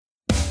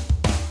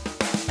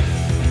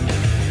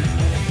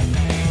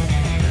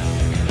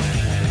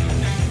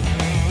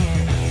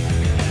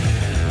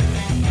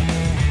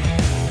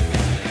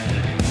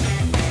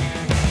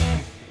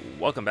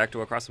welcome back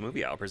to Across the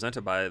Movie Hour,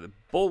 presented by the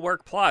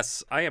Bulwark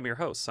Plus. I am your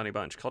host, Sonny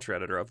Bunch, culture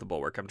editor of the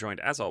Bulwark. I'm joined,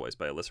 as always,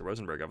 by Alyssa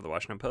Rosenberg of the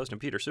Washington Post and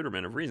Peter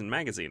Suderman of Reason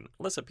Magazine.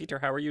 Alyssa, Peter,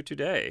 how are you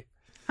today?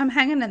 I'm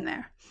hanging in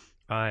there.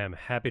 I am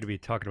happy to be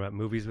talking about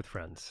movies with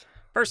friends.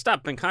 First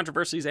up, in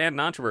controversies and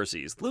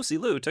controversies, Lucy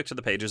Liu took to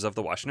the pages of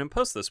the Washington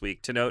Post this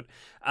week to note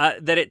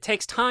that it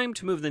takes time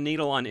to move the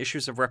needle on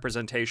issues of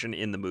representation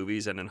in the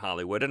movies and in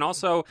Hollywood, and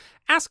also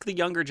ask the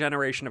younger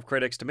generation of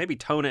critics to maybe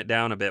tone it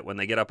down a bit when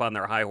they get up on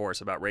their high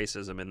horse about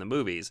racism in the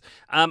movies.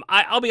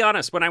 I'll be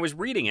honest, when I was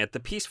reading it,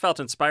 the piece felt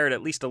inspired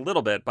at least a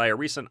little bit by a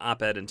recent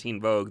op-ed in Teen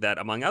Vogue that,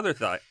 among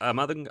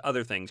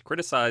other things,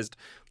 criticized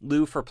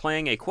Liu for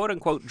playing a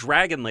quote-unquote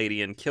dragon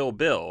lady in Kill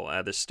Bill.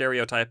 The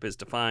stereotype is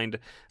defined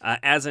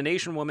as an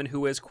Asian woman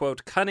who is,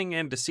 quote, cunning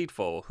and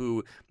deceitful,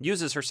 who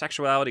uses her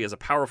sexuality as a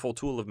powerful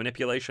tool of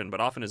manipulation,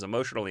 but often is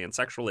emotionally and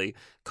sexually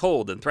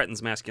cold and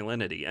threatens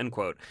masculinity, end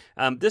quote.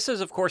 This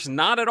is, of course,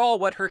 not at all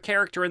what her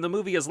character in the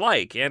movie is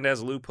like, and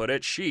as Liu put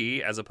it,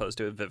 she, as opposed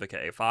to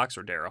Vivica A. Fox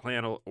or Daryl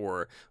Hannah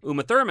or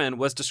Uma Thurman,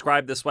 was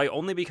described this way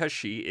only because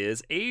she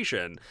is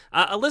Asian.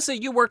 Alyssa,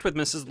 you worked with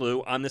Mrs.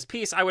 Liu on this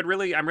piece. I'm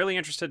really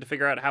interested to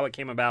figure out how it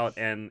came about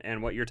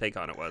and what your take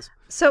on it was.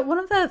 So one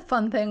of the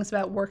fun things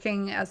about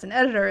working as an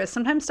editor is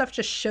sometimes stuff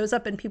just shows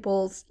up in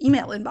people's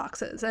email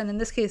inboxes. And in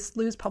this case,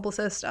 Liu's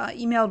publicist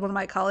emailed one of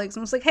my colleagues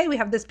and was like, hey, we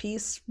have this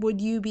piece. Would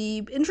you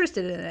be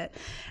interested in it?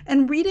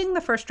 And reading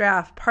the first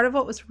draft, part of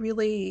what was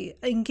really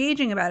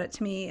engaging about it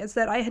to me is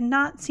that I had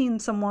not seen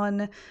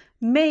someone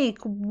make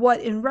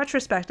what, in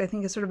retrospect, I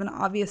think is sort of an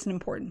obvious and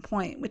important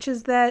point, which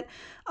is that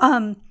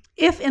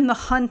if in the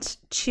hunt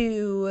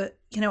to,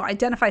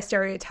 identify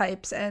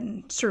stereotypes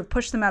and sort of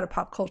push them out of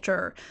pop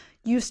culture,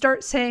 you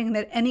start saying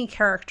that any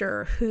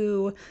character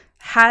who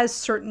has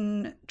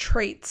certain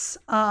traits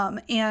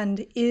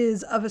and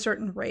is of a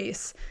certain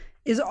race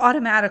is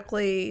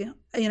automatically,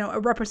 a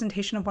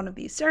representation of one of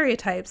these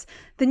stereotypes,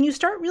 then you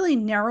start really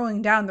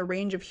narrowing down the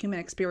range of human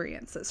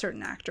experience that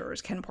certain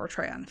actors can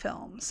portray on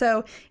film.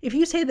 So if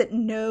you say that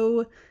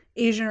no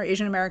Asian or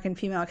Asian American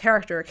female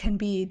character can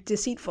be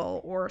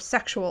deceitful or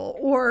sexual,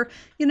 or,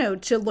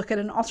 to look at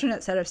an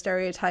alternate set of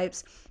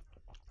stereotypes,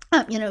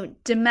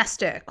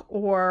 domestic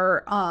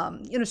or,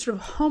 sort of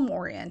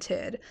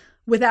home-oriented,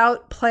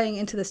 without playing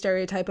into the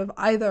stereotype of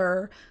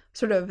either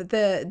sort of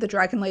the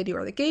dragon lady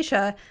or the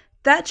geisha,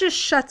 that just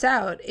shuts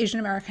out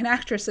Asian American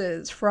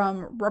actresses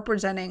from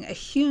representing a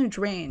huge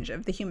range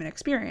of the human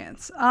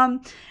experience.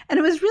 And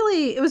it was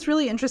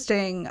really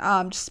interesting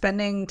just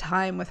spending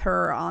time with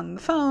her on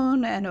the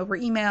phone and over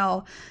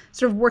email,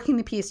 sort of working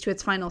the piece to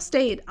its final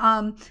state.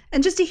 And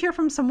just to hear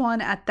from someone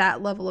at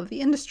that level of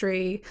the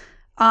industry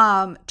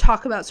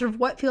talk about sort of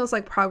what feels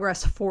like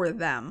progress for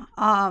them.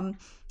 And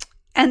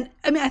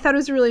I mean, I thought it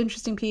was a really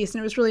interesting piece, and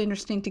it was really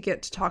interesting to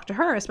get to talk to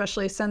her,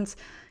 especially since,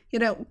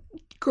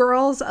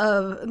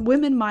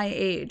 women my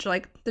age,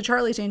 like the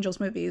Charlie's Angels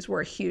movies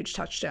were a huge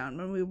touchdown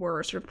when we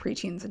were sort of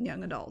preteens and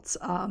young adults.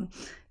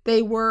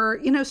 They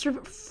were, sort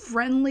of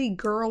friendly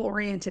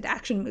girl-oriented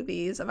action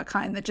movies of a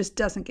kind that just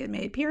doesn't get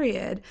made,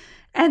 period.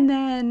 And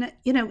then,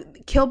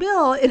 Kill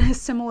Bill in a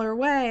similar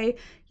way,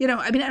 I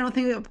don't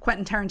think of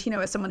Quentin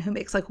Tarantino as someone who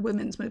makes like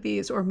women's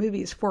movies or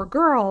movies for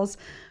girls.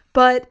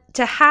 But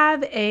to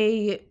have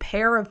a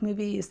pair of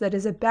movies that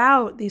is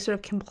about these sort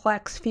of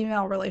complex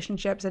female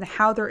relationships and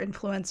how they're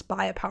influenced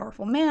by a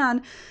powerful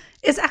man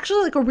is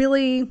actually like a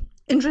really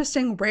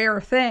interesting,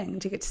 rare thing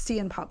to get to see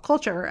in pop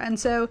culture. And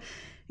so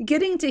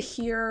getting to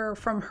hear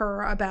from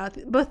her about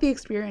both the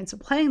experience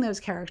of playing those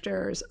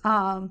characters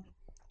and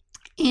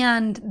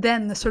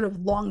then the sort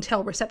of long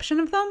tail reception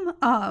of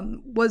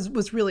them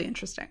was really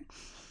interesting.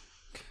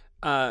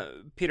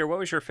 Peter, what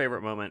was your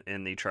favorite moment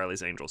in the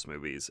Charlie's Angels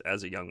movies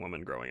as a young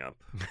woman growing up?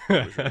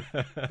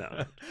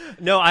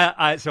 No,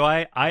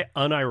 I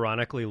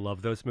unironically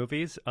love those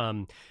movies.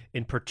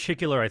 In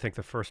particular, I think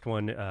the first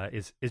one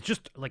is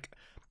just like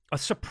a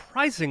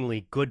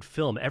surprisingly good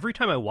film. Every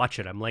time I watch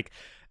it, I'm like,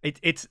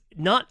 it's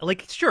not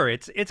like, sure,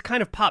 it's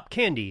kind of pop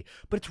candy,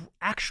 but it's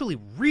actually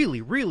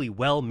really, really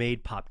well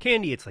made pop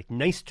candy. It's like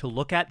nice to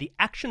look at. The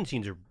action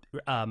scenes are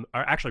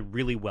actually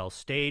really well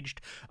staged.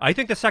 I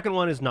think the second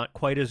one is not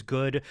quite as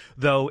good,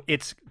 though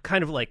it's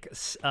kind of like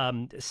it's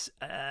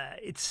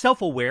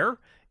self-aware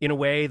in a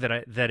way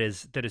that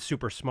is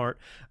super smart.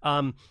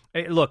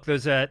 Look,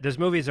 those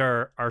movies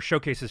are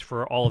showcases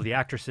for all of the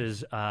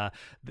actresses,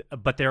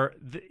 but they're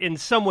in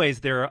some ways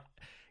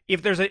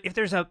if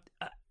there's a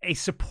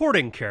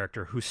supporting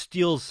character who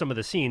steals some of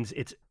the scenes,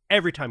 it's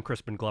every time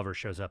Crispin Glover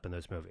shows up in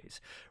those movies,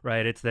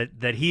 right? It's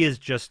that he is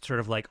just sort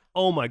of like,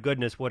 oh my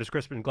goodness, what is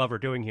Crispin Glover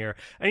doing here?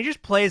 And he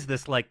just plays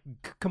this like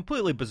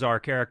completely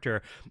bizarre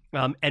character,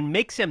 and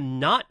makes him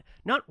not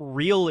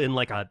real in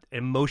like a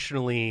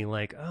emotionally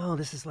like, oh,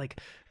 this is like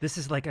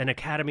an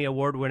Academy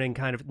Award winning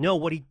kind of. No,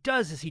 what he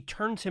does is he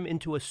turns him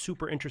into a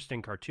super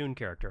interesting cartoon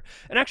character.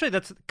 And actually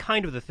that's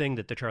kind of the thing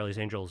that the Charlie's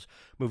Angels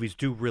movies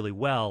do really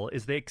well,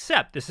 is they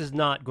accept this is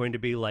not going to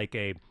be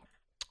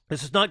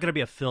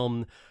a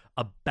film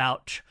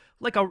about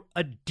like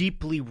a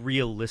deeply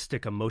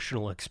realistic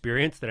emotional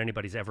experience that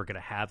anybody's ever going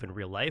to have in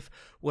real life.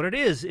 What it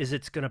is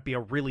it's going to be a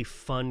really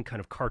fun kind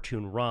of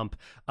cartoon romp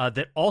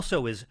that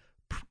also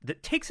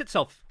that takes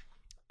itself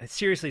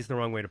seriously is the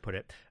wrong way to put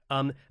it.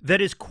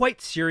 That is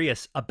quite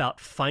serious about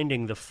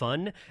finding the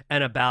fun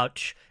and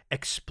about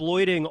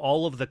exploiting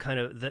all of the kind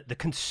of the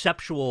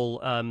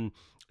conceptual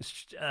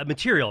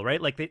material,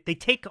 right? Like they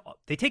take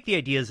the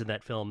ideas in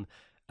that film.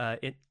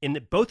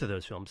 Both of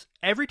those films,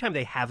 every time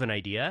they have an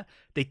idea,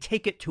 they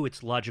take it to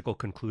its logical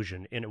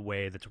conclusion in a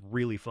way that's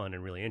really fun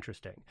and really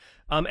interesting.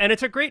 And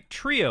it's a great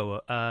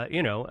trio,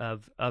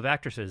 of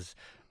actresses,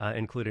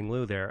 including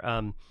Lou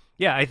there.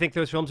 Yeah, I think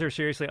those films are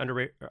seriously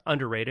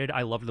underrated.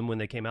 I loved them when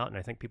they came out, and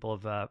I think people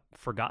have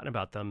forgotten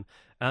about them.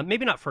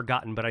 Maybe not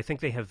forgotten, but I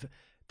think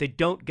they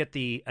don't get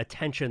the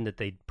attention that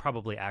they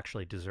probably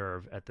actually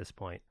deserve at this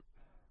point.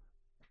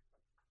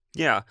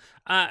 Yeah.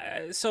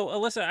 So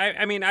Alyssa,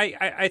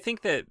 I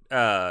think that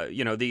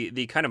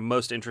the kind of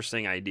most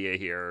interesting idea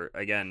here,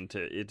 again,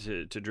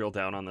 to drill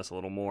down on this a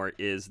little more,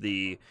 is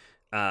the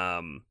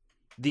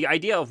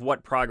idea of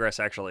what progress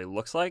actually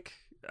looks like.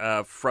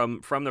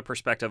 From the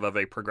perspective of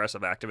a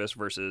progressive activist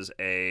versus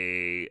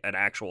an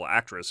actual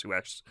actress who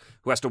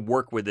has to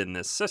work within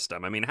this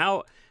system. I mean,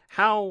 how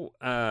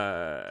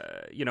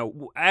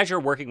as you're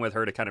working with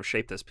her to kind of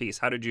shape this piece,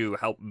 how did you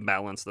help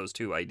balance those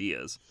two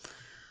ideas?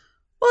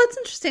 Well, it's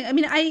interesting. I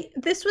mean,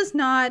 this was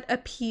not a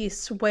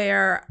piece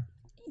where,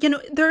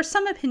 there are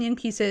some opinion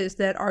pieces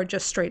that are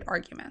just straight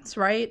arguments,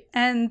 right?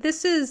 And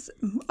this is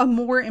a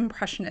more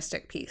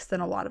impressionistic piece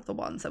than a lot of the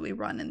ones that we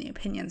run in the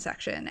opinion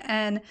section.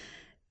 And,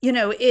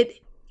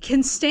 it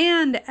can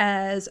stand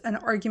as an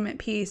argument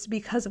piece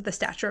because of the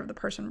stature of the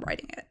person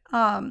writing it,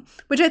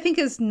 which I think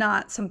is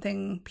not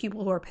something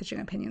people who are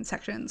pitching opinion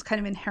sections kind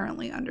of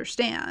inherently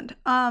understand.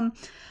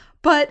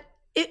 But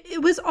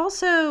it was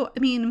also, I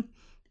mean,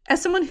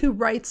 as someone who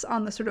writes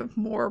on the sort of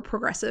more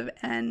progressive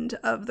end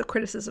of the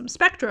criticism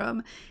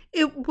spectrum,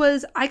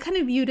 I kind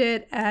of viewed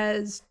it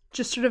as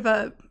just sort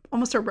of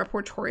almost a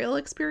reportorial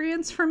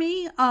experience for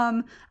me.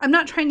 I'm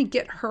not trying to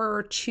get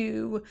her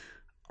to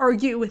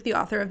argue with the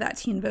author of that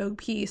Teen Vogue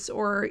piece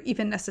or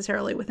even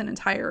necessarily with an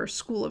entire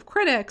school of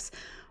critics.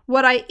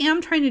 What I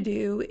am trying to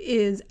do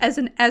is,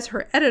 as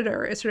her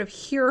editor, is sort of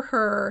hear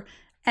her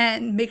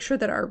and make sure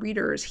that our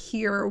readers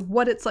hear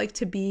what it's like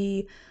to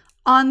be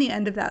on the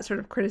end of that sort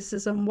of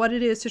criticism, what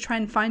it is to try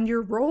and find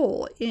your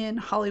role in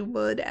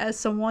Hollywood as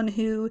someone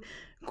who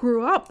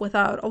grew up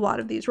without a lot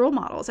of these role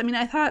models. I mean,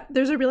 I thought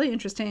there's a really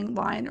interesting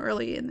line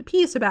early in the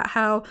piece about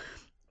how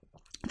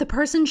the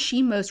person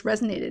she most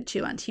resonated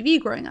to on TV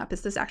growing up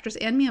is this actress,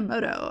 Anne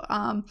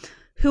Miyamoto,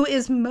 who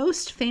is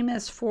most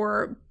famous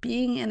for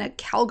being in a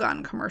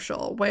Calgon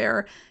commercial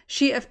where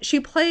she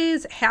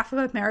plays half of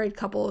a married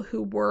couple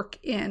who work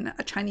in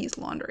a Chinese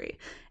laundry.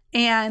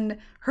 And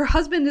her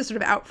husband is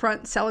sort of out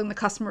front selling the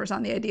customers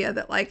on the idea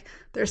that like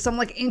there's some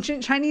like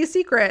ancient Chinese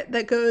secret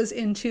that goes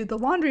into the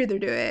laundry they're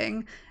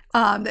doing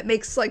that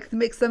makes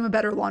them a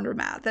better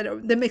laundromat,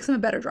 that makes them a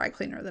better dry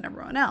cleaner than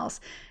everyone else.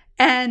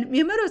 And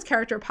Miyamoto's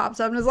character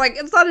pops up and is like,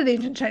 it's not an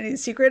ancient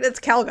Chinese secret,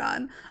 it's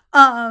Calgon.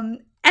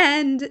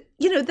 And,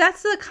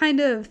 that's the kind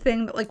of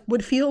thing that like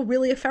would feel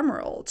really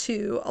ephemeral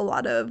to a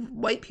lot of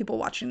white people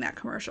watching that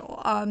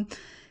commercial.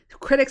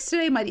 Critics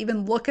today might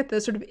even look at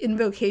the sort of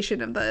invocation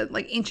of the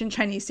like ancient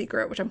Chinese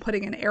secret, which I'm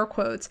putting in air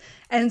quotes,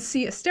 and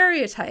see a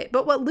stereotype.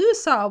 But what Lou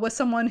saw was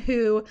someone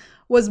who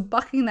was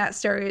bucking that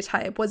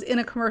stereotype, was in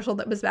a commercial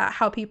that was about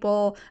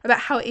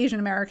how Asian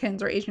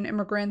Americans or Asian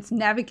immigrants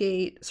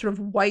navigate sort of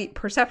white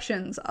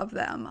perceptions of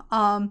them.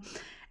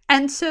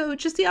 And so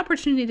just the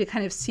opportunity to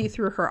kind of see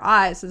through her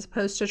eyes as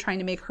opposed to trying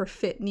to make her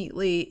fit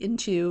neatly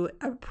into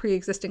a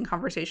pre-existing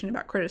conversation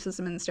about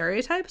criticism and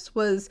stereotypes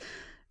was,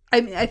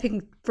 I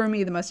think, for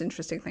me, the most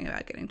interesting thing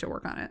about getting to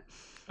work on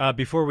it.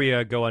 Before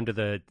we go on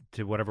to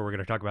whatever we're going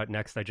to talk about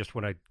next, I just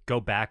want to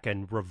go back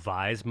and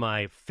revise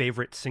my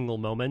favorite single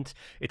moment.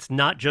 It's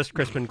not just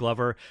Crispin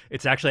Glover.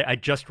 It's actually I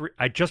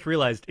just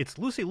realized it's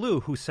Lucy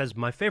Liu who says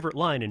my favorite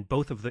line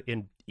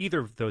in either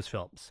of those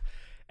films,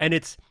 and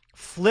it's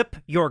 "Flip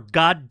your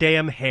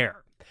goddamn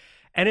hair."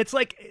 And it's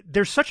like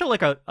there's such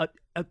a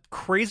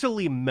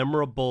crazily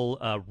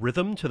memorable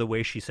rhythm to the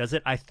way she says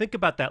it. I think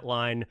about that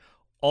line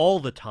all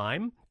the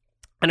time.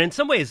 And in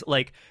some ways,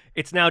 like,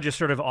 it's now just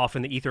sort of off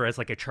in the ether as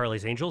like a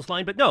Charlie's Angels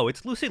line. But no,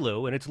 it's Lucy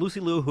Liu, and it's Lucy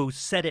Liu who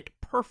said it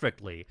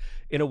perfectly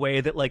in a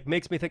way that like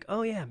makes me think,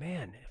 oh yeah,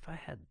 man, if I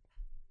had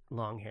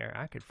long hair,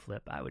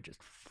 I would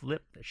just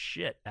flip the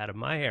shit out of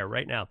my hair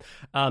right now.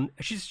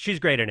 She's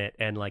great in it.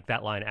 And like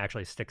that line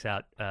actually sticks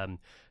out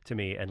to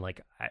me. And like,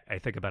 I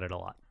think about it a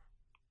lot.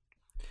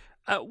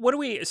 What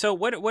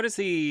is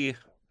the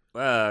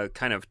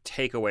kind of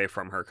takeaway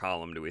from her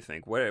column, do we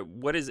think?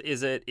 What is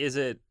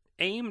it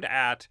aimed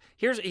at?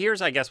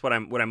 Here's I guess what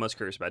I'm most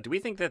curious about. Do we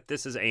think that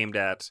this is aimed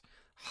at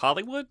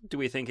Hollywood? Do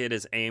we think it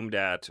is aimed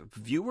at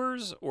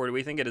viewers, or do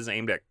we think it is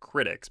aimed at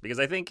critics? Because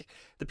I think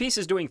the piece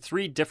is doing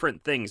three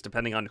different things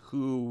depending on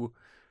who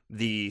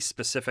the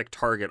specific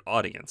target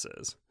audience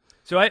is.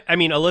 So I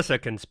mean,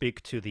 Alyssa can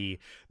speak to the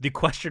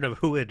question of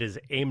who it is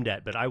aimed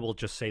at, but I will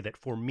just say that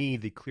for me,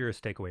 the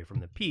clearest takeaway from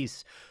the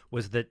piece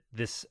was that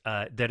this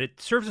that it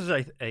serves as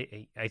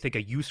I think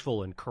a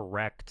useful and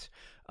correct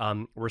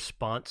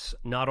response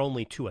not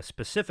only to a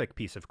specific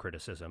piece of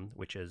criticism,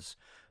 which is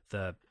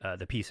the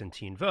piece in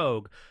Teen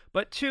Vogue,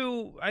 but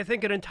to, I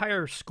think, an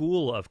entire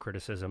school of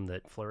criticism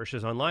that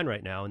flourishes online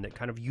right now and that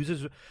kind of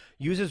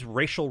uses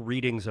racial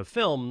readings of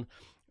film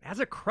as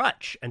a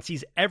crutch and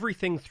sees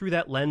everything through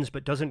that lens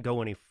but doesn't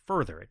go any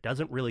further. It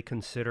doesn't really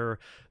consider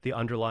the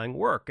underlying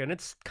work. And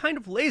it's kind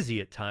of lazy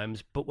at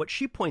times, but what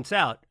she points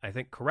out, I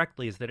think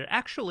correctly, is that it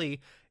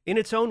actually, in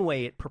its own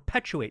way, it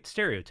perpetuates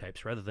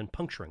stereotypes rather than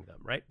puncturing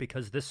them, right?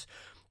 Because this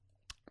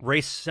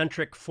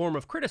race-centric form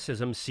of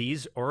criticism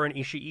sees Oren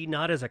Ishii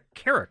not as a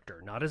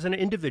character, not as an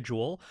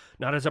individual,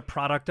 not as a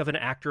product of an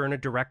actor and a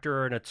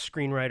director and a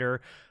screenwriter,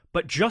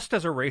 but just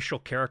as a racial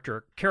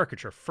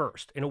caricature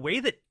first, in a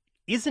way that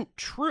isn't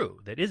true,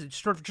 that is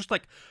sort of just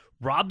like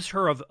robs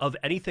her of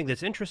anything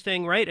that's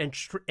interesting, right? And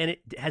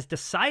it has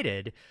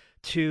decided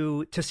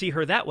to see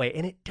her that way,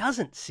 and it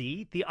doesn't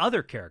see the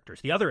other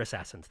characters, the other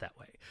assassins that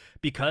way,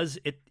 because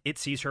it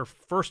sees her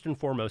first and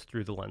foremost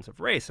through the lens of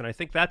race. And I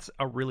think that's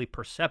a really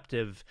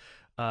perceptive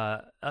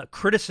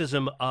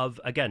criticism of,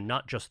 again,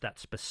 not just that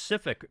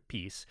specific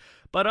piece,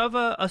 but of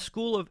a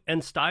school of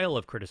and style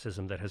of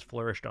criticism that has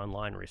flourished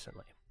online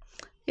recently.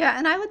 Yeah,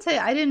 and I would say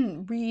I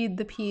didn't read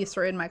the piece,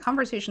 or in my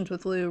conversations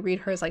with Lou, read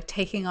her as like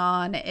taking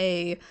on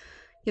a,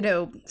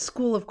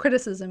 school of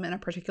criticism in a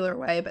particular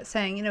way, but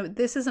saying,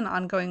 this is an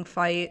ongoing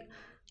fight.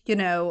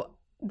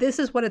 This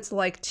is what it's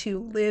like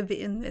to live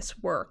in this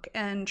work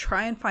and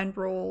try and find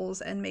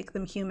roles and make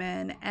them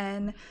human,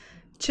 and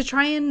to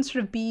try and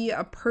sort of be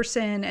a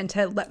person and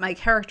to let my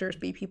characters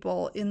be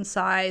people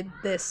inside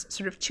this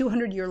sort of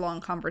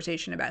 200-year-long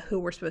conversation about who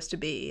we're supposed to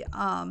be.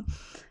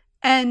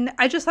 And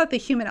I just thought the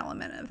human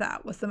element of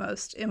that was the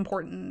most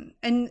important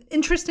and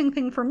interesting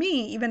thing for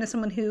me, even as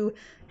someone who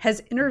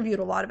has interviewed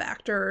a lot of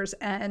actors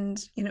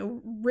and,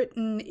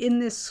 written in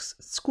this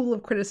school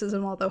of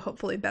criticism, although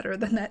hopefully better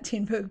than that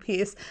Teen Vogue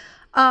piece.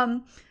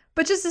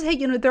 But just to say,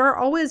 there are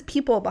always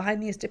people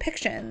behind these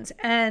depictions,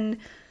 and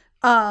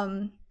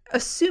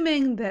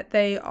assuming that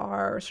they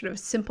are sort of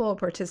simple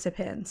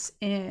participants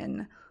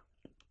in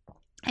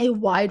a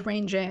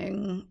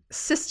wide-ranging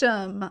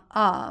system,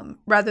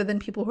 rather than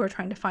people who are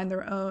trying to find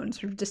their own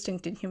sort of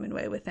distinct and human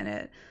way within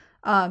it,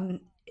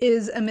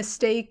 is a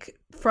mistake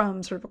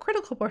from sort of a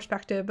critical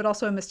perspective, but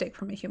also a mistake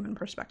from a human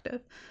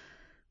perspective.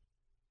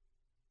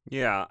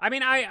 Yeah, I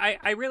mean,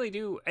 I really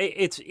do.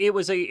 It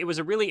was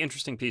a really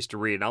interesting piece to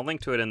read. I'll link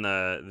to it in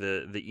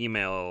the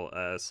email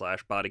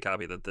 / body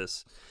copy that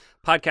this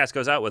podcast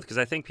goes out with, because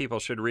I think people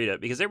should read it,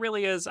 because it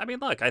really is. I mean,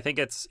 look, I think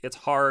it's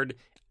hard.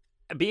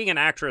 Being an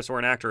actress or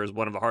an actor is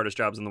one of the hardest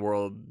jobs in the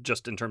world,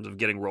 just in terms of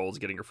getting roles,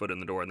 getting your foot in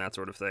the door, and that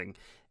sort of thing.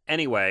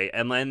 Anyway,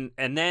 and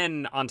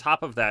then on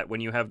top of that,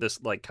 when you have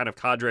this like kind of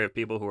cadre of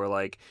people who are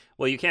like,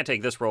 well, you can't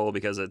take this role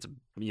because it's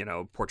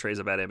portrays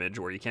a bad image,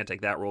 or you can't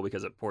take that role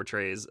because it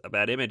portrays a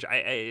bad image.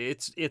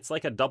 It's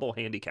like a double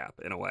handicap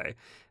in a way,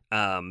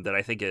 that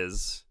I think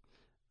is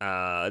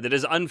that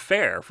is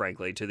unfair,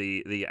 frankly, to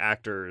the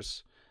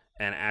actors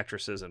and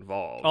actresses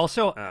involved.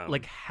 Also,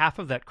 like half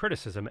of that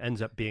criticism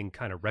ends up being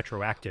kind of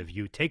retroactive.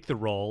 You take the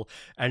role,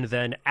 and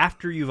then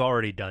after you've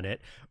already done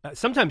it,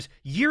 sometimes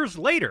years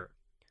later,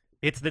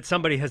 it's that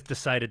somebody has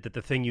decided that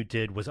the thing you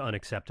did was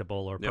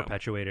unacceptable or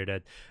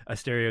perpetuated a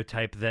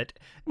stereotype that,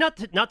 not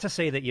to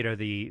say that,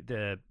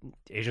 the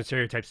Asian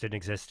stereotypes didn't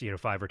exist,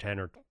 5 or 10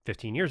 or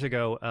 15 years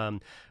ago,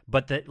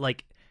 but that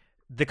like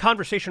the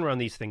conversation around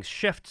these things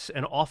shifts,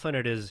 and often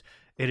it is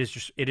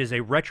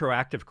a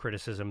retroactive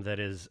criticism that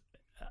is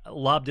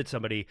lobbed at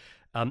somebody,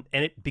 and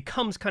it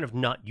becomes kind of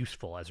not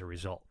useful as a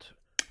result.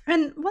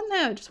 And one thing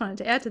I just wanted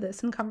to add to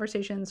this, in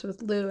conversations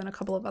with Lou and a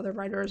couple of other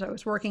writers I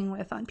was working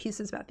with on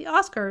pieces about the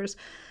Oscars,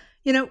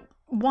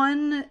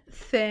 one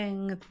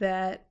thing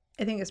that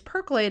I think is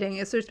percolating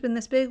is there's been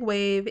this big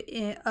wave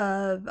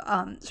of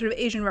sort of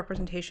Asian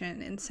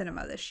representation in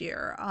cinema this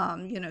year.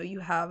 You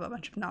have a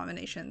bunch of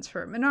nominations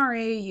for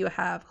Minari, you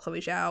have Chloe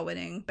Zhao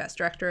winning Best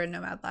Director and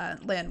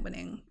Nomadland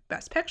winning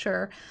Best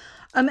Picture.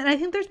 And I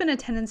think there's been a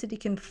tendency to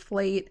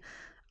conflate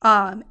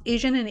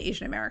Asian and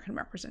Asian American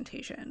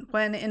representation,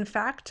 when in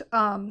fact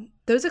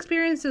those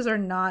experiences are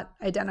not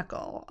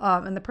identical,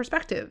 and the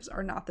perspectives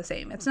are not the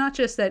same. It's not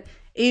just that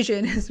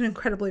Asian is an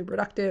incredibly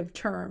reductive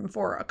term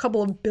for a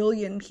couple of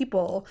billion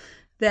people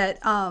that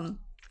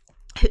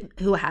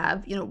who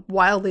have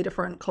wildly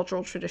different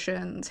cultural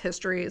traditions,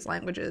 histories,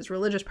 languages,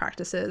 religious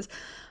practices.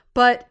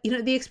 But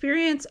the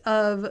experience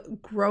of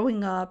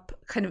growing up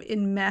kind of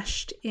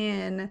enmeshed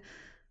in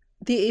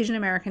the Asian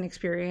American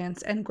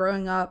experience and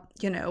growing up,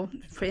 in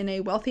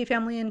a wealthy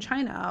family in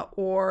China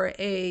or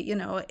a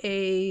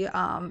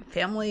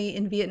family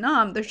in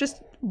Vietnam, there's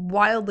just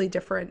wildly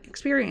different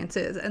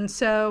experiences. And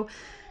so,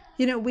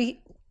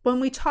 when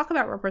we talk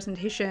about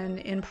representation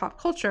in pop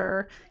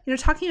culture,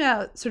 talking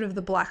about sort of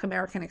the Black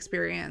American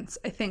experience,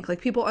 I think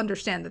like people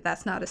understand that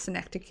that's not a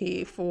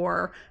synecdoche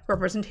for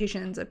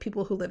representations of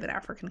people who live in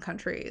African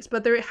countries.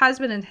 But there has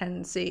been a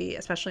tendency,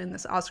 especially in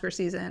this Oscar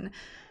season,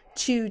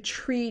 to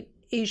treat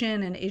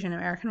Asian and Asian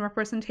American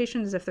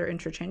representation as if they're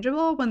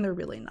interchangeable when they're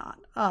really not.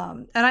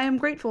 And I am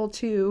grateful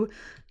to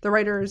the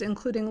writers,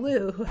 including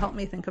Lou, who helped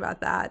me think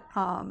about that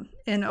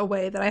in a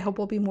way that I hope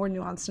will be more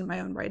nuanced in my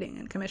own writing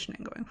and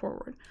commissioning going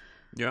forward.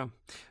 Yeah.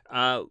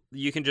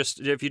 You can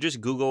if you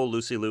just Google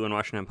Lucy Liu and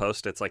Washington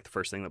Post, it's like the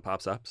first thing that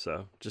pops up.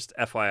 So just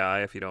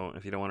FYI, if you don't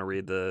want to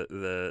read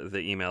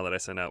the email that I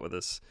sent out with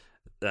this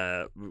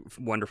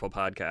wonderful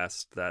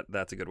podcast,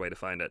 that's a good way to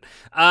find it.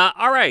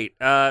 All right,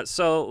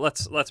 so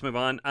let's move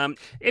on.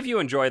 If you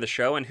enjoy the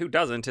show, and who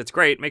doesn't, it's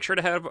great. Make sure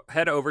to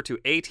head over to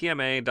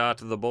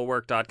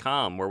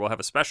atma.thebulwark.com, where we'll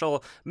have a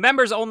special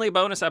members only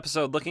bonus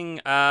episode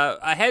looking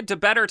ahead to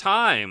better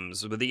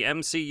times with the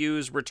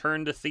MCU's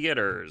return to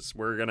theaters.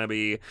 We're gonna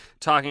be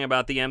talking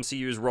about the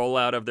MCU's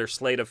rollout of their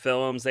slate of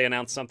films. They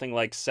announced something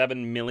like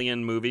 7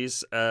 million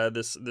movies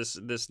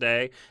this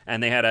day,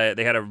 and they had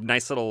a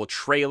nice little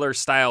trailer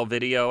style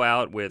video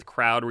out with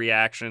crowd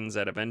reactions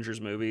at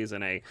Avengers movies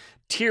and a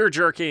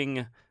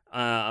tear-jerking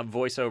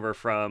voiceover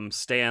from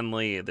Stan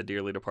Lee, the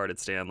dearly departed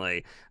Stan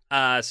Lee.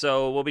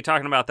 So we'll be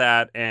talking about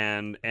that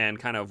and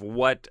kind of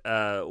what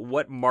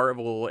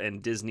Marvel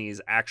and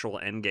Disney's actual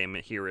endgame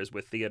here is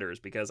with theaters,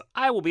 because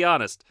I will be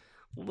honest,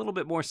 a little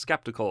bit more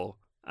skeptical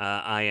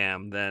I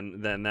am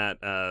than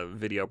that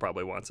video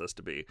probably wants us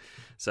to be.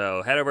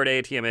 So head over to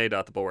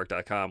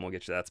atma.thebulwark.com. We'll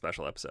get you that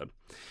special episode.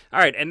 All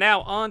right, and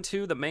now on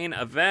to the main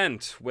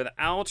event.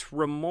 Without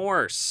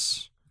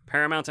Remorse,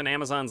 Paramount and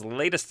Amazon's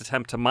latest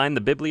attempt to mine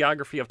the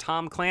bibliography of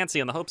Tom Clancy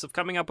in the hopes of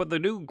coming up with a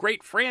new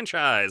great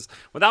franchise.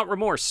 Without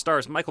Remorse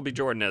stars Michael B.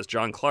 Jordan as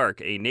John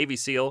Clark, a Navy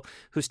SEAL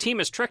whose team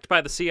is tricked by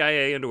the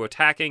CIA into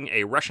attacking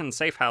a Russian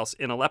safe house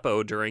in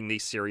Aleppo during the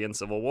Syrian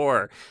civil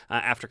war.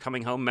 After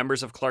coming home,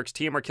 members of Clark's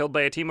team are killed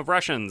by a team of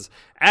Russians,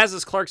 as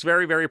is Clark's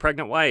very, very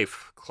pregnant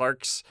wife.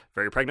 Clark's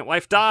very pregnant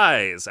wife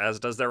dies, as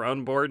does their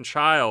unborn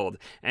child,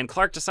 and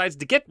Clark decides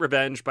to get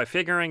revenge by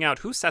figuring out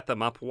who set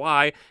them up,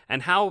 why,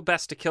 and how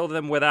best to kill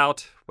them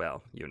without,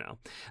 well, you know.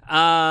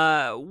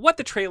 What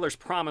the trailers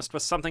promised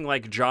was something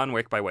like John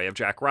Wick by way of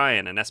Jack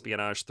Ryan, an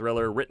espionage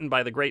thriller written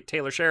by the great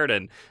Taylor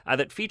Sheridan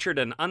that featured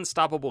an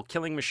unstoppable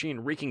killing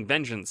machine wreaking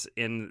vengeance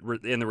in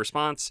the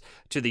response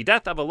to the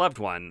death of a loved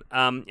one.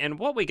 And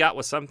what we got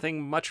was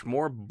something much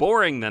more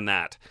boring than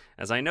that.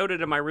 As I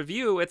noted in my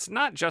review, it's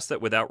not just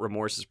that Without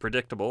Remorse is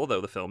predictable,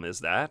 though the film is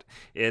that.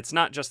 It's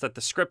not just that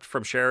the script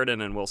from Sheridan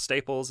and Will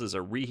Staples is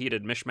a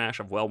reheated mishmash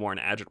of well-worn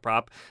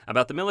agitprop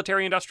about the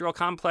military-industrial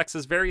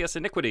complex's various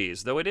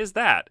iniquities, though it is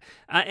that.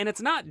 And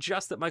it's not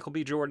just that Michael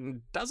B.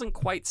 Jordan doesn't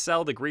quite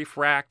sell the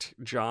grief-racked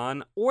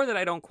John, or that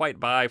I don't quite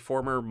buy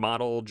former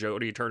model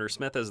Jodie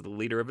Turner-Smith as the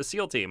leader of a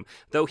SEAL team,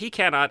 though he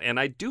cannot and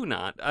I do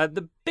not.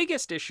 The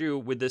biggest issue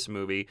with this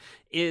movie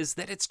is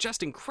that it's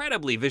just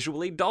incredibly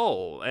visually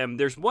dull.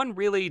 There's one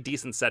really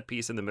decent set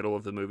piece in the middle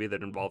of the movie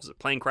that involves a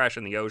plane crash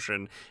in the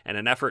ocean and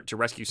an effort to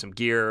rescue some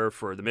gear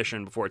for the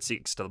mission before it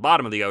sinks to the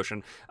bottom of the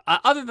ocean.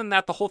 Other than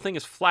that, the whole thing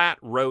is flat,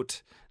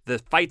 rote. The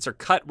fights are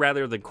cut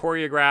rather than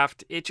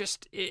choreographed. It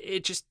just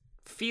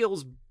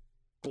feels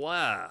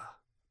blah.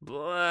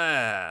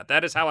 Blah.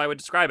 That is how I would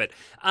describe it.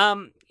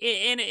 And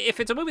if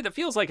it's a movie that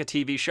feels like a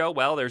TV show,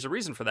 well, there's a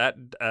reason for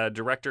that.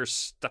 Director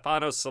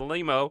Stefano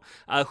Salimo,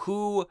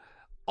 who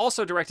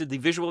also directed the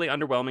visually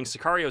underwhelming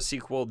Sicario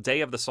sequel,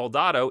 Day of the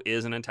Soldado,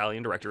 is an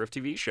Italian director of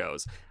TV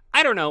shows.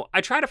 I don't know.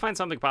 I try to find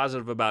something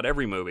positive about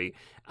every movie,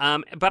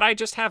 but I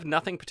just have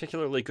nothing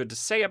particularly good to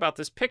say about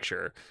this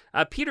picture.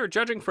 Peter,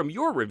 judging from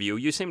your review,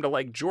 you seem to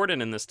like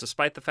Jordan in this,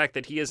 despite the fact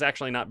that he is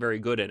actually not very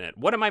good in it.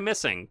 What am I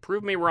missing?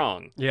 Prove me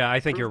wrong. Yeah, I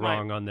think you're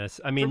wrong on this.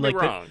 I mean, like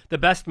the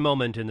best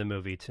moment in the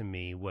movie to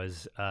me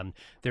was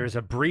there's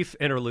a brief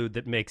interlude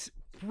that makes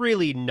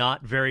really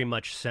not very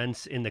much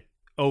sense in the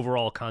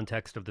overall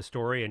context of the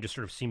story and just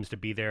sort of seems to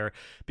be there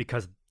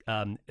because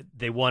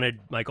they wanted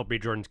Michael B.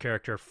 Jordan's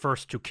character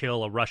first to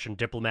kill a Russian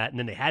diplomat, and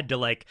then they had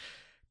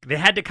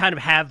to kind of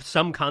have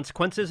some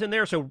consequences in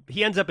there. So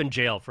he ends up in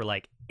jail for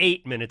like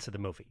 8 minutes of the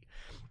movie.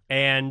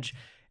 And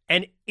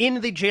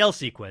in the jail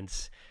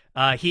sequence,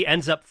 he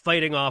ends up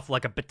fighting off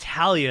like a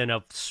battalion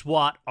of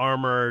SWAT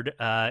armored,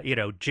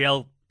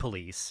 jail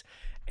police.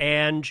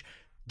 And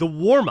the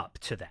warm up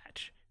to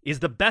that is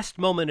the best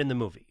moment in the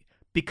movie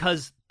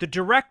because the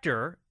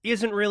director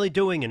isn't really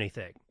doing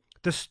anything.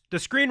 The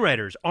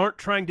screenwriters aren't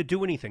trying to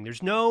do anything.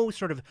 There's no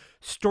sort of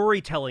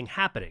storytelling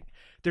happening.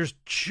 There's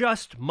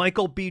just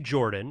Michael B.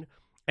 Jordan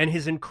and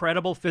his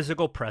incredible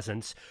physical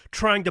presence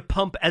trying to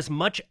pump as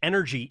much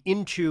energy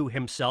into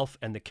himself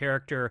and the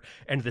character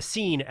and the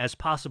scene as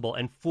possible.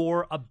 And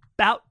for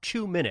about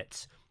 2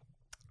 minutes,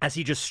 as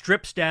he just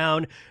strips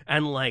down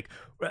and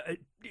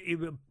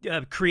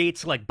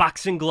creates like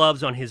boxing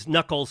gloves on his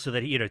knuckles so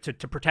that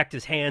to protect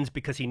his hands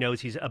because he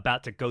knows he's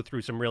about to go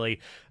through some really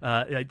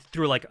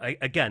through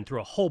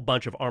a whole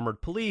bunch of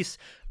armored police,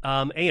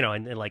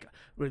 and like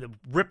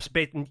rips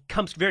and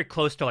comes very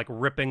close to like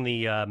ripping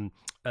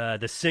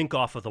the sink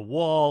off of the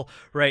wall.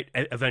 Right,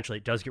 eventually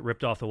it does get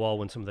ripped off the wall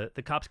when some of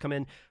the cops come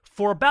in.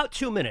 For about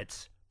 2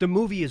 minutes, the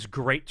movie is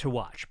great to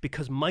watch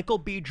because Michael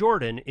B.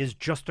 Jordan is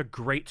just a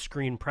great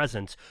screen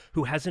presence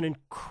who has an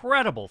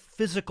incredible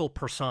physical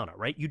persona,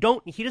 right?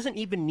 He doesn't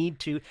even need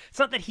to, it's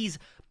not that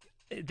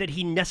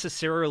he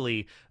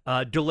necessarily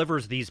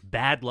delivers these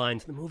bad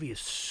lines. The movie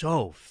is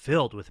so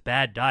filled with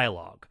bad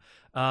dialogue.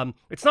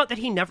 It's not that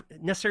he never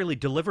necessarily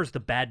delivers the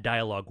bad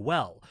dialogue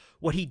well.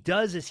 What he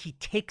does is he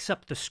takes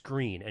up the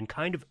screen and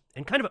kind of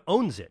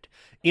owns it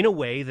in a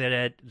way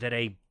that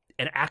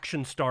an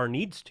action star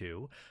needs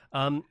to.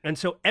 And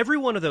so every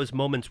one of those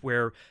moments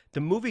where the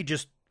movie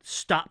just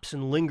stops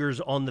and lingers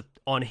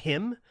on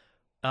him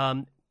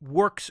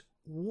works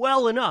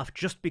well enough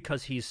just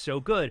because he's so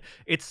good.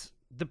 It's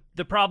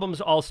the problems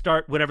all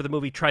start whenever the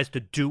movie tries to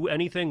do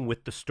anything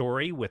with the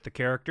story, with the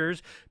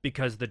characters,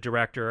 because the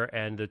director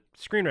and the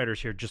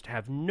screenwriters here just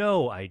have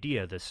no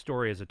idea. The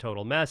story is a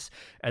total mess.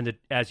 And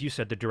as you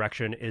said, the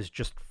direction is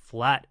just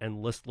flat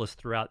and listless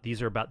throughout.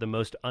 These are about the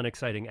most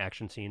unexciting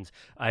action scenes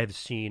I have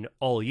seen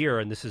all year.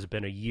 And this has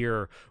been a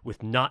year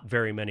with not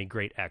very many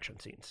great action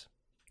scenes.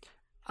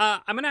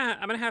 I'm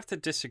gonna have to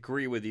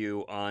disagree with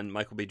you on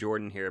Michael B.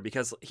 Jordan here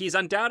because he's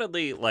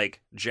undoubtedly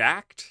like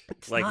jacked.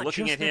 It's like not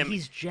looking just at him, that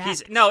he's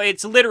jacked.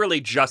 It's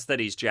literally just that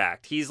he's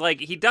jacked. He's like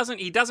he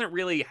doesn't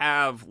really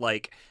have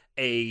like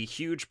a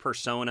huge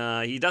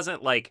persona. I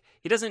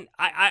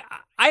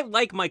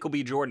like Michael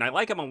B. Jordan. I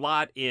like him a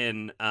lot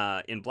in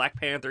Black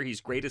Panther.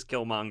 He's great as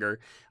Killmonger.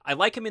 I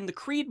like him in the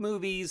Creed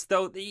movies,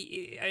 though.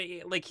 He's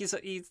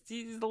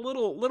a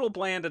little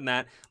bland in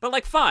that, but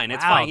like fine,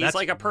 it's fine. He's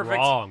like a perfect.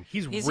 Wrong.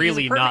 He's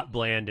really not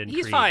bland in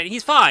Creed.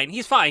 He's fine.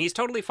 He's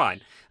totally fine.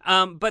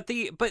 But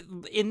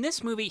in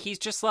this movie, he's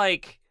just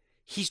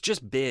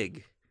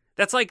big.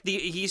 That's like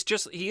he is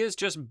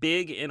just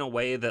big in a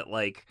way that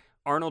like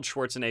Arnold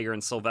Schwarzenegger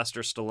and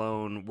Sylvester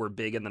Stallone were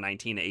big in the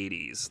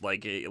 1980s,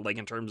 like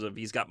in terms of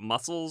he's got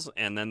muscles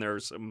and then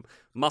there's some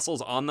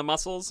muscles on the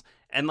muscles,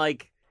 and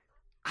like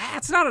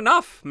that's not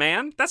enough,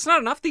 man. That's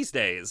not enough these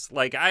days.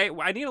 Like I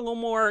need a little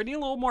more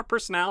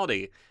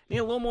personality. I need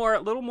a little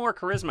more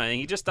charisma, and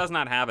he just does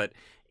not have it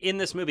in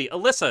this movie.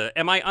 Alyssa,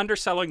 am I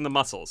underselling the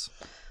muscles?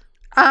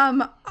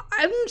 I'm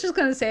just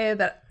gonna say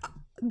that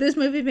this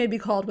movie may be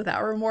called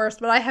Without Remorse,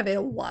 but I have a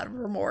lot of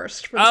remorse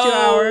for the 2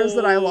 hours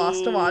that I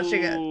lost to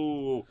watching it.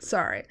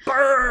 Sorry.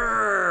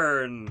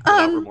 Burn!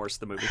 Without Remorse,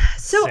 the movie.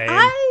 So Same.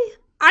 I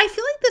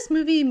feel like this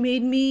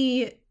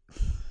movie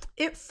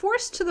it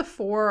forced to the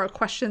fore a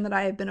question that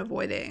I have been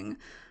avoiding,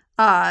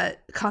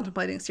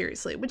 contemplating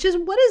seriously, which is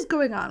what is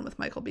going on with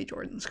Michael B.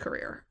 Jordan's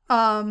career?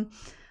 I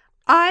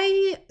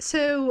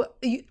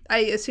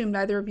assume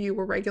neither of you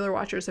were regular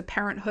watchers of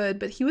Parenthood,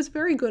 but he was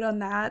very good on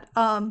that.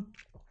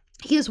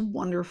 He is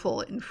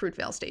wonderful in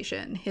Fruitvale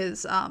Station,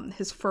 his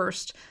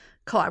first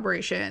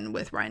collaboration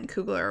with Ryan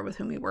Coogler, with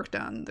whom he worked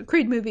on the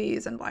Creed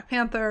movies and Black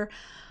Panther.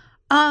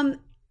 And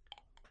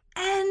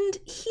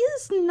he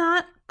has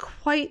not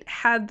quite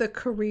had the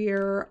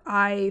career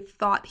I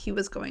thought he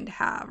was going to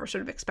have or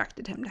sort of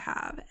expected him to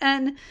have.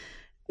 And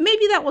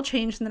maybe that will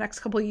change in the next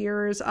couple of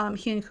years.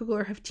 He and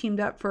Coogler have teamed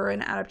up for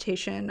an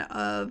adaptation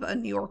of a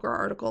New Yorker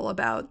article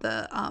about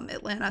the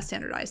Atlanta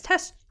standardized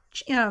test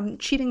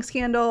cheating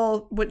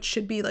scandal, which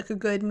should be like a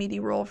good meaty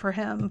role for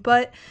him.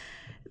 But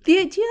the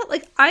idea,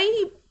 like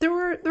there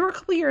were a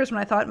couple of years when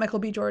I thought Michael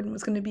B. Jordan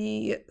was going to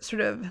be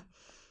sort of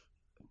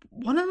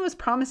one of the most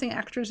promising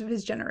actors of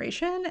his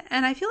generation,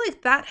 and I feel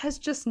like that has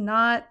just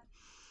not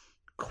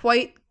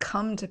quite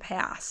come to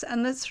pass.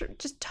 And this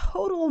just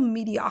total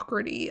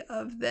mediocrity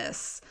of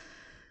this,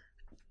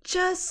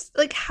 just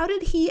like, how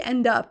did he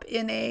end up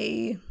in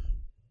a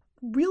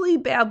really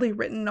badly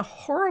written,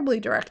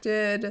 horribly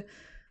directed,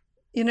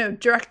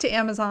 direct to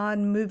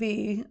Amazon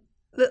movie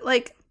that,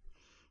 like,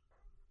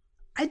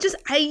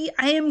 I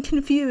am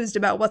confused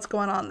about what's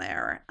going on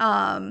there.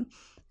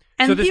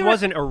 And so this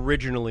wasn't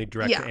originally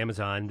direct to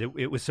Amazon.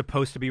 It was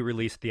supposed to be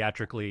released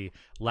theatrically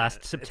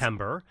last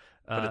September.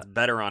 But it's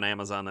better on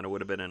Amazon than it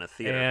would have been in a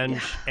theater.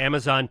 And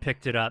Amazon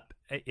picked it up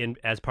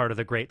as part of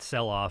the great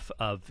sell-off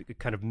of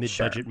kind of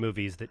mid-budget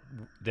movies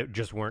that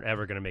just weren't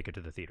ever going to make it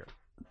to the theater.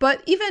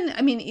 But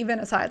even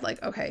aside,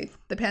 like, okay,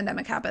 the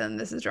pandemic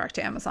happened, this is direct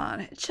to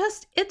Amazon.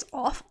 It's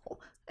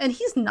awful. And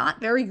he's not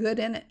very good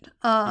in it.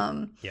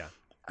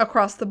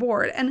 Across the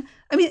board. And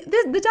I mean,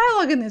 the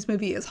dialogue in this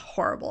movie is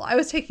horrible. I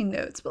was taking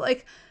notes, but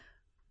like,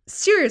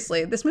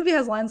 seriously, this movie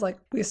has lines like,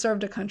 "We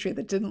served a country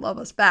that didn't love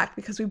us back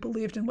because we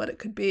believed in what it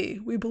could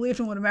be. We believed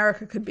in what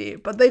America could be,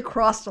 but they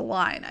crossed a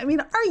line." I mean,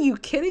 are you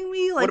kidding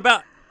me? Like, what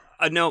about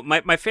No,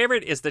 my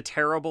favorite is the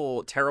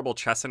terrible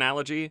chess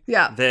analogy.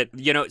 Yeah. That,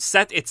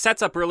 it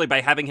sets up early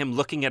by having him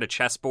looking at a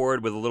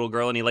chessboard with a little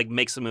girl, and he like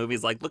makes a movie.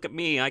 He's like, look at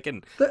me, I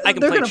can They're play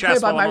going to chess.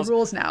 play by my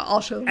rules now.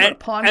 I'll show them what a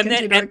pawn can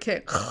do to a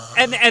king.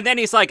 And then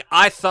he's like,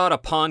 I thought a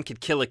pawn could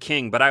kill a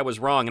king, but I was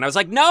wrong. And I was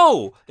like,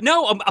 no,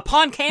 a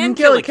pawn can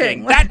kill a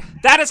king.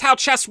 That is how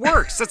chess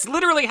works. That's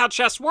literally how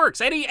chess works.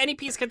 Any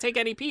piece can take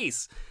any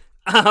piece.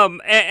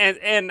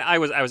 And I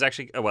was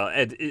actually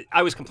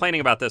I was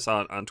complaining about this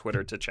on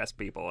Twitter to chess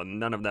people, and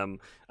none of them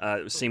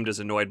seemed as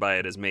annoyed by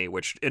it as me,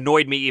 which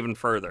annoyed me even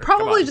further.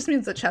 Probably just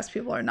means that chess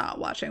people are not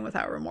watching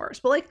Without Remorse,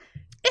 but like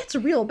it's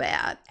real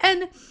bad.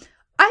 And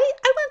I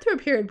went through a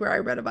period where I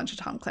read a bunch of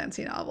Tom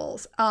Clancy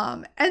novels,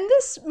 and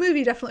this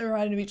movie definitely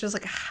reminded me just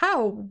like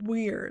how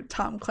weird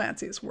Tom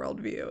Clancy's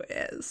worldview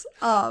is.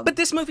 But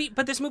this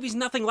movie's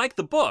nothing like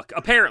the book.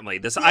 Apparently,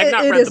 I've not read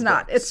the book. It is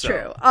not. It's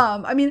true.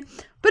 I mean,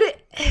 but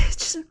it's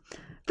just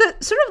the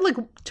sort of like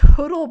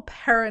total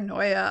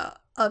paranoia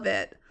of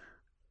it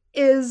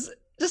is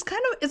just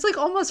kind of, it's like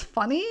almost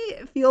funny.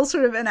 It feels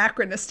sort of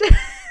anachronistic.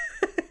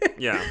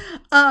 Yeah.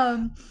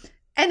 And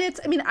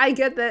I mean, I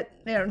get that,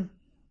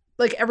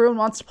 like everyone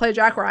wants to play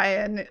Jack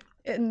Ryan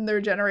in their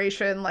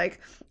generation.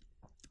 Like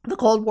the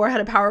Cold War had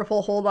a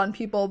powerful hold on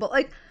people, but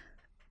like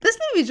this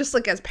movie, just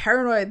like as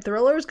paranoid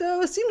thrillers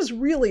go, seems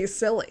really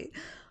silly.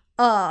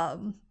 I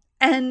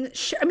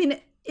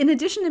mean, in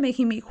addition to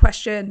making me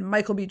question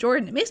Michael B.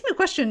 Jordan, it makes me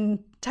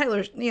question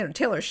Taylor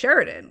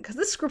Sheridan, because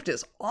this script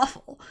is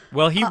awful.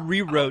 Well, he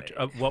rewrote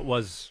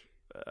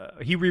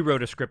he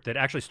rewrote a script that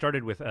actually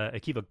started with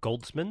Akiva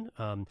Goldsman,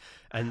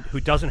 and who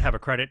doesn't have a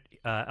credit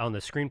on the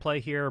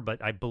screenplay here,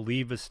 but I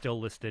believe is still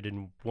listed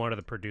in one of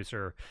the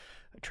producer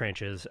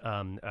tranches.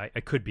 I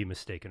could be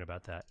mistaken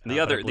about that. The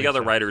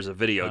other writer is a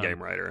video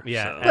game writer.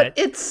 Yeah, so. But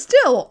it's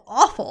still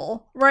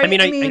awful, right? I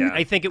mean,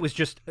 I think it was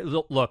just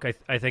look.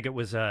 I think it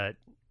was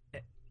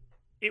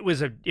it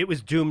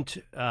was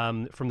doomed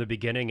from the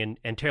beginning,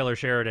 and Taylor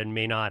Sheridan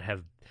may not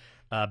have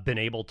been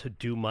able to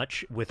do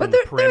much within the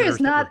parameters that were given. But there is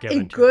not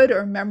a good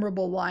or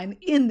memorable line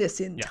in this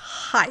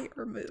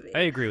entire movie. I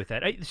agree with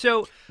that.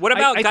 What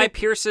about Guy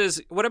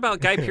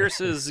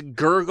Pearce's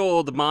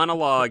gurgled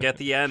monologue at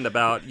the end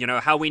about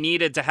how we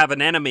needed to have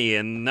an enemy,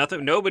 and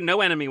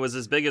no enemy was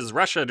as big as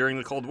Russia during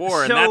the Cold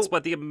War, and that's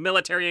what the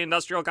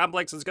military-industrial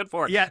complex is good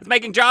for. Yeah, it's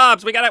making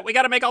jobs. We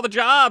gotta make all the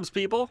jobs,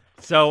 people.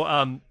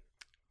 So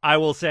I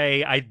will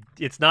say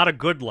it's not a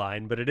good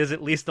line, but it is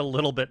at least a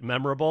little bit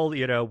memorable,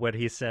 when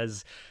he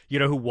says,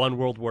 who won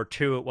World War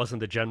II, it wasn't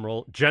the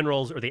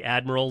generals or the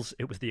admirals,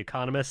 it was the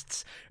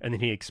economists. And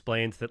then he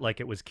explains that like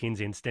it was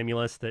Keynesian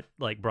stimulus that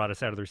like brought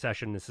us out of the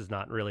recession. This is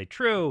not really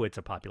true. It's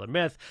a popular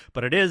myth,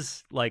 but it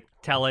is like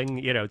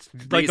telling, it's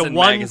like Reason the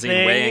one magazine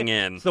thing, weighing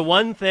in. It's the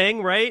one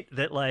thing, right,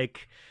 that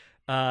like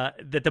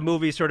that the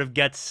movie sort of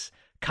gets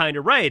kind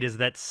of right, is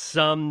that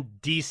some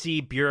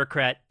DC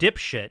bureaucrat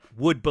dipshit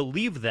would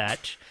believe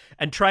that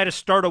and try to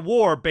start a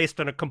war based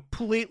on a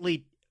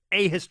completely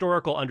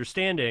ahistorical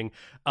understanding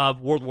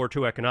of World War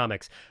II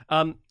economics.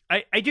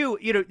 I do,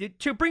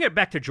 to bring it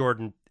back to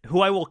Jordan,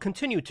 who I will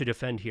continue to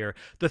defend here,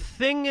 the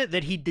thing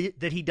that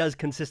he does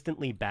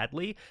consistently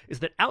badly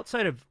is that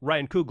outside of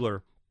Ryan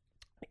Coogler,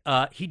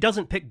 he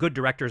doesn't pick good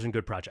directors and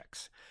good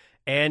projects.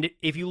 And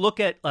if you look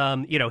at,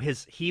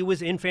 he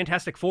was in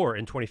Fantastic Four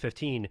in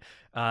 2015,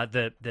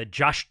 the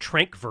Josh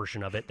Trank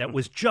version of it, that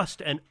was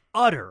just an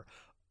utter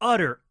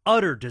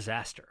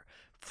disaster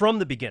from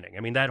the beginning.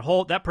 I mean,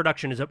 that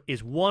production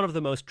is one of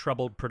the most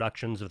troubled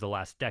productions of the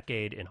last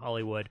decade in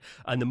Hollywood,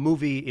 and the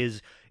movie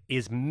is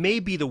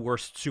maybe the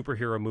worst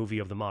superhero movie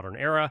of the modern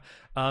era.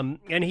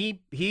 And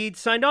he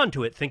signed on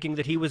to it thinking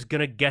that he was going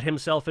to get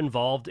himself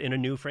involved in a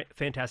new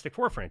Fantastic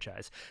Four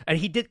franchise. And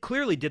he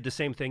clearly did the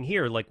same thing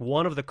here. Like,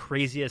 one of the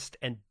craziest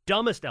and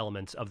dumbest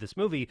elements of this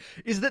movie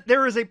is that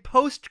there is a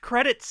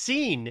post-credit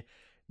scene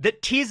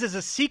that teases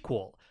a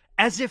sequel,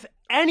 as if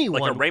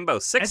anyone, like a Rainbow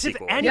Six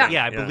sequel.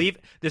 I believe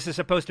this is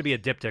supposed to be a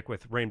diptych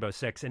with Rainbow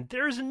Six, and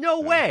there's no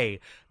way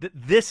that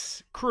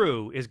this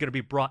crew is going to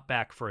be brought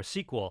back for a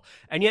sequel.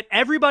 And yet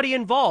everybody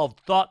involved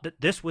thought that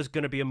this was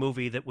going to be a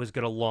movie that was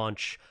going to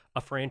launch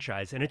a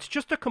franchise. And it's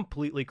just a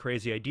completely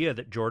crazy idea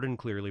that Jordan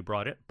clearly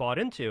bought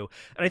into.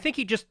 And I think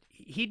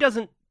he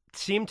doesn't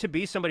seem to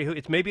be somebody who,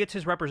 maybe it's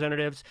his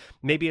representatives,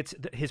 maybe it's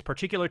his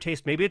particular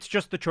taste, maybe it's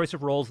just the choice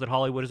of roles that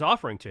Hollywood is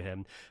offering to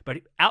him.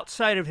 But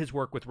outside of his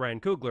work with Ryan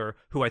Coogler,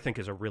 who I think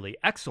is a really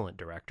excellent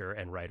director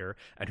and writer,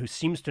 and who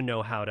seems to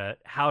know how to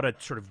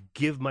sort of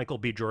give Michael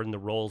B. Jordan the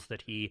roles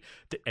that he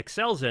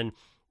excels in,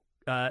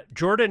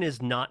 Jordan is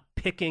not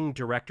picking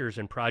directors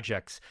and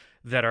projects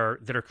that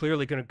are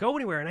clearly going to go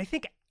anywhere. And I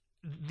think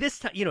this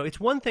time, it's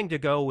one thing to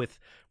go with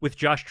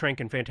Josh Trank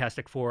in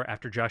Fantastic Four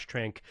after Josh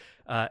Trank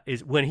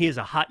is when he is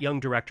a hot young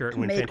director, and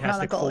when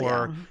Fantastic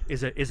Four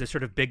is a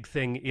sort of big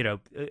thing,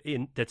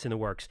 that's in the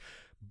works.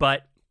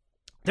 But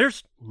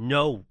there's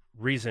no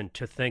reason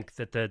to think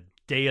that the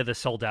Day of the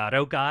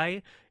Soldado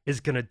guy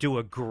is going to do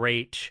a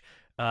great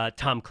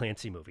Tom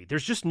Clancy movie.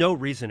 There's just no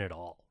reason at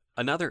all.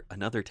 Another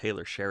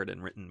Taylor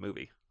Sheridan written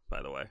movie,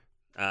 by the way.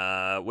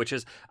 which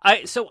is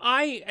can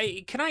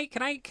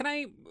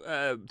I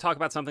talk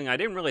about something I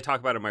didn't really talk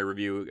about in my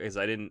review because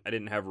I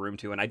didn't have room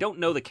to, and I don't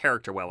know the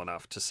character well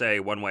enough to say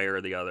one way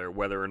or the other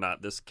whether or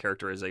not this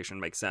characterization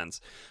makes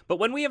sense. But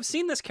when we have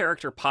seen this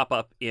character pop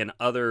up in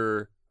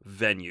other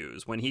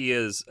venues, when he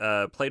is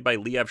played by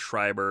Liev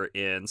Schreiber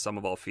in Sum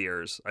of All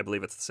Fears, I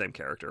believe it's the same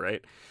character,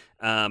 right?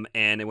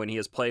 And when he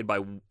is played by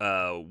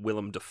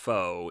Willem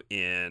Dafoe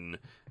in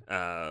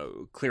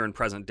Clear and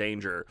Present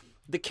Danger,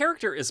 the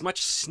character is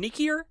much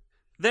sneakier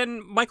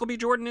than Michael B.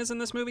 Jordan is in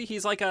this movie.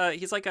 He's like an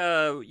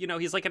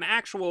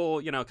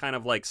actual, kind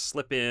of like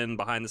slip in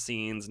behind the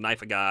scenes,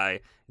 knife a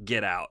guy,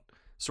 get out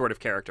sort of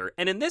character.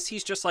 And in this,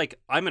 he's just like,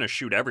 I'm going to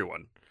shoot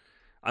everyone.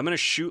 I'm going to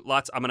shoot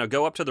lots. I'm going to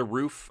go up to the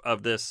roof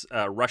of this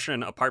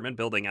Russian apartment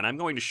building, and I'm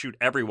going to shoot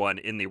everyone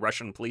in the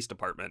Russian police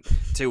department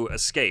to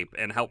escape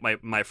and help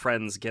my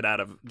friends get out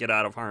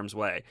of harm's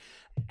way.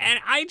 And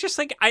I just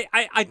think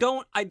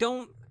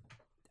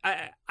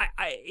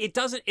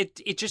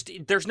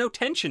there's no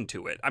tension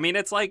to it. I mean,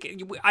 it's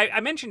like I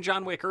mentioned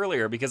John Wick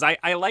earlier because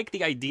I like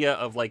the idea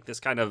of like this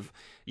kind of,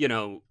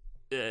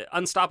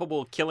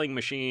 unstoppable killing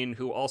machine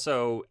who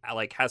also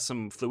like has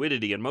some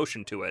fluidity and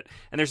motion to it,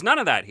 and there's none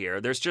of that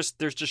here. There's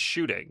just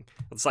shooting.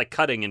 It's like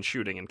cutting and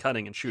shooting and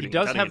cutting and shooting. He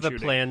does have the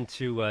plan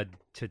to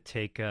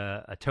take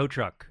a tow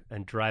truck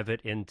and drive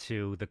it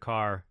into the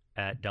car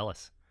at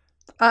Dulles.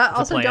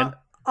 Also,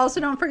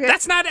 don't forget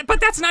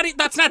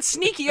that's not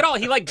sneaky at all.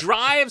 He like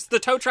drives the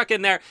tow truck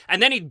in there,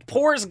 and then he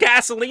pours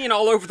gasoline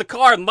all over the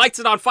car and lights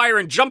it on fire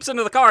and jumps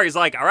into the car. He's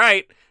like, all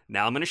right,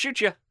 now I'm gonna shoot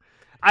you.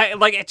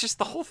 It's just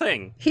the whole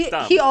thing.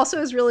 He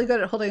also is really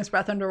good at holding his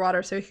breath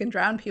underwater so he can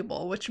drown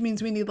people, which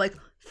means we need like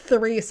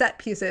 3 set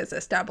pieces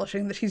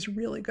establishing that he's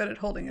really good at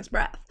holding his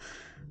breath.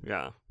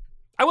 Yeah.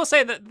 I will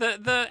say that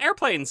the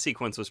airplane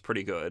sequence was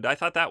pretty good. I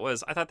thought that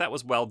was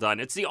well done.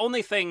 It's the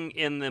only thing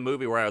in the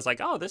movie where I was like,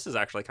 oh, this is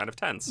actually kind of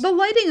tense. The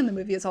lighting in the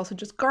movie is also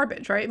just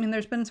garbage, right? I mean,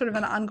 there's been sort of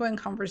an ongoing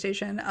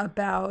conversation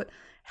about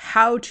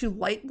how to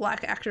light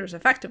black actors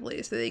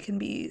effectively so they can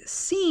be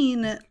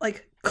seen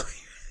like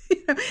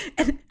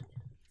and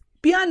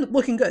beyond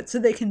looking good, so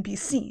they can be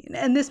seen.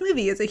 And this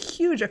movie is a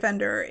huge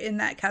offender in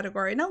that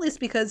category, not least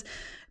because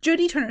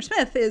Jodie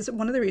Turner-Smith is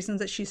one of the reasons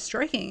that she's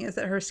striking is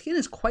that her skin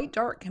is quite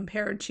dark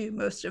compared to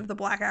most of the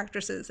black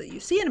actresses that you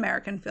see in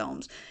American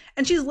films.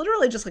 And she's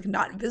literally just like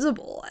not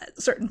visible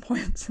at certain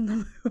points in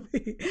the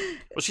movie.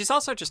 Well, she's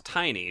also just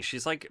tiny.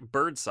 She's like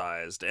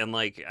bird-sized. And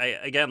like,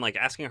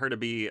 asking her to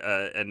be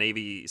a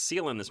Navy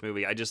SEAL in this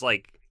movie, I just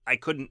like, I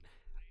couldn't.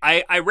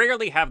 I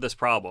rarely have this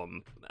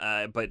problem,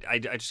 but I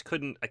just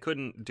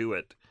couldn't do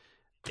it.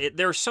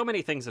 There are so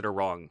many things that are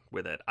wrong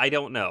with it. I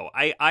don't know.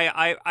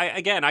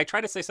 I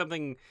try to say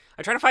something.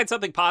 I try to find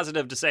something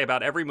positive to say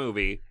about every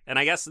movie, and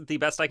I guess the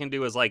best I can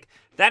do is like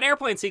that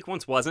airplane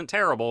sequence wasn't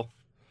terrible.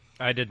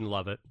 I didn't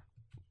love it.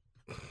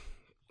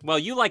 Well,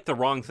 you like the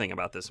wrong thing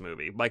about this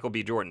movie, Michael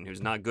B. Jordan, who's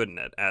not good in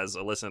it, as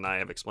Alyssa and I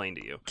have explained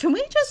to you. Can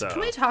we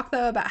talk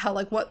though about how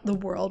like what the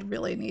world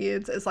really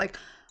needs is like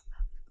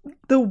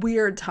the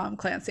weird Tom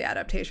Clancy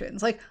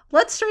adaptations. Like,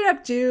 let's straight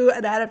up do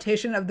an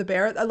adaptation of The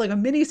Bear, like a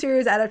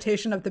miniseries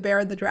adaptation of The Bear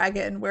and the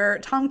Dragon, where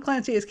Tom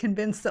Clancy is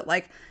convinced that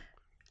like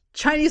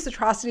Chinese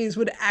atrocities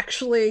would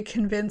actually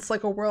convince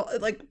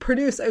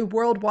produce a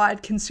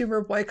worldwide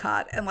consumer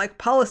boycott, and like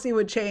policy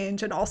would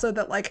change, and also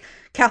that like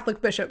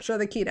Catholic bishops are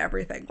the key to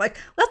everything. Like,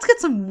 let's get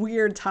some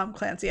weird Tom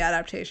Clancy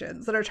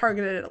adaptations that are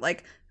targeted at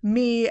like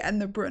me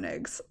and the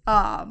Brunigs.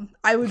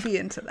 I would be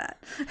into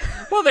that.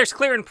 Well, there's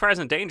Clear and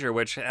Present Danger,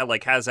 which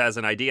like has as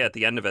an idea at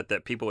the end of it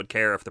that people would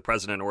care if the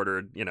president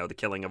ordered, the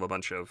killing of a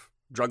bunch of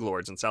drug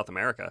lords in South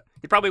America.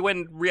 He'd probably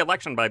win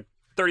re-election by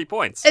 30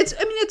 points.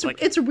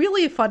 It's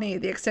really funny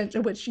the extent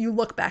to which you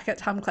look back at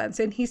Tom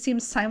Clancy and he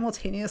seems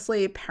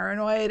simultaneously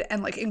paranoid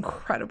and like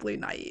incredibly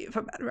naive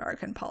about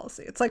American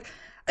policy. It's like,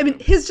 I mean,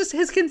 his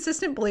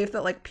consistent belief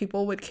that like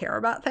people would care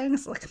about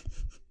things, like,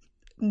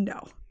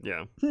 no.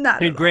 Yeah.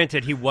 Not and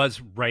granted, he was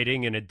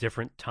writing in a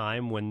different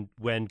time when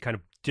kind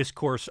of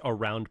discourse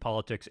around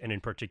politics and in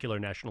particular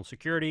national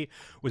security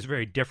was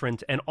very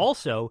different. And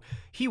also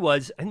he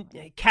was,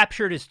 and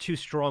captured is too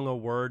strong a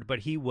word, but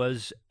he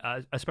was,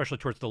 especially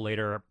towards the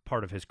later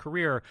part of his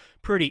career,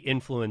 pretty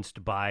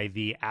influenced by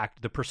the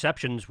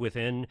perceptions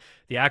within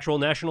the actual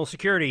national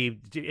security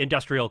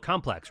industrial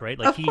complex, right?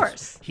 Like of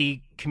course.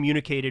 He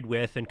communicated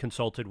with and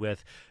consulted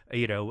with,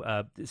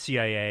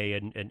 CIA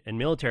and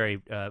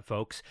military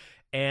folks,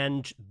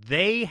 and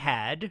they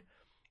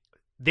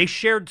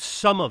shared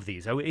some of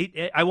these.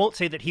 I won't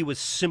say that he was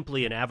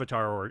simply an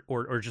avatar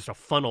or just a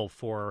funnel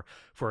for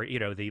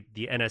the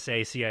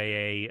NSA,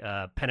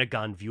 CIA,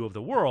 Pentagon view of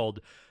the world,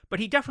 but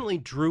he definitely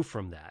drew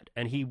from that,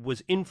 and he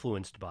was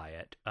influenced by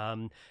it.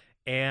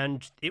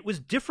 And it was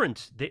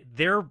different.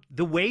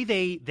 The way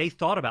they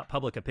thought about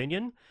public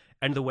opinion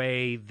and the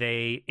way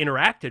they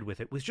interacted with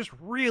it was just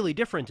really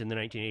different in the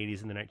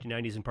 1980s and the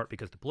 1990s, in part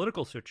because the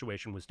political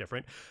situation was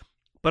different.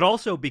 but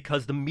also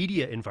because the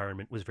media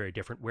environment was very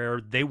different,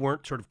 where they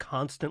weren't sort of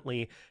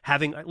constantly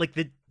having, like,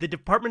 the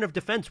Department of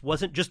Defense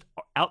wasn't just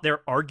out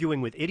there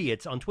arguing with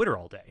idiots on Twitter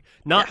all day.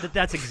 Not that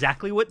that's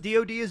exactly what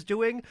DOD is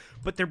doing,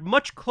 but they're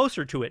much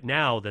closer to it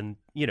now than,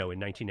 in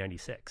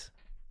 1996.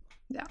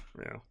 Yeah.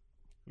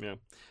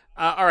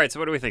 All right, so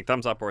what do we think?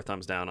 Thumbs up or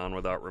thumbs down on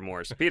Without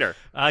Remorse? Peter?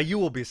 You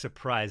will be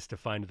surprised to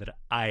find that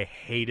I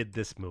hated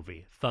this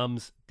movie.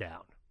 Thumbs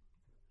down.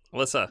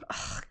 Alyssa?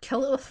 Ugh,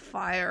 kill it with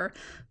fire.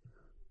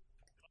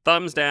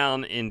 Thumbs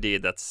down,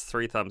 indeed. That's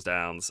 3 thumbs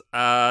downs.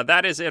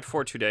 That is it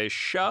for today's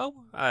show.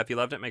 If you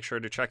loved it, make sure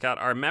to check out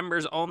our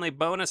members-only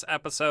bonus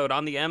episode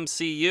on the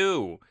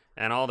MCU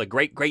and all the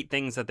great, great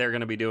things that they're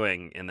going to be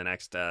doing in the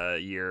next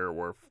year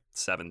or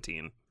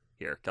 17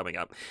 here coming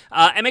up.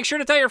 And make sure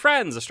to tell your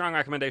friends. A strong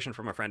recommendation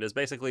from a friend is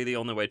basically the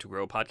only way to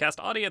grow podcast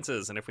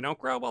audiences. And if we don't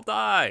grow, we'll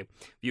die.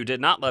 If you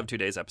did not love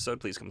today's episode,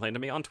 please complain to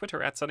me on Twitter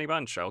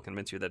 @SunnyBunch. I'll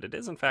convince you that it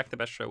is, in fact, the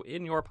best show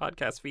in your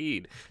podcast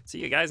feed. See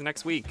you guys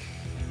next week.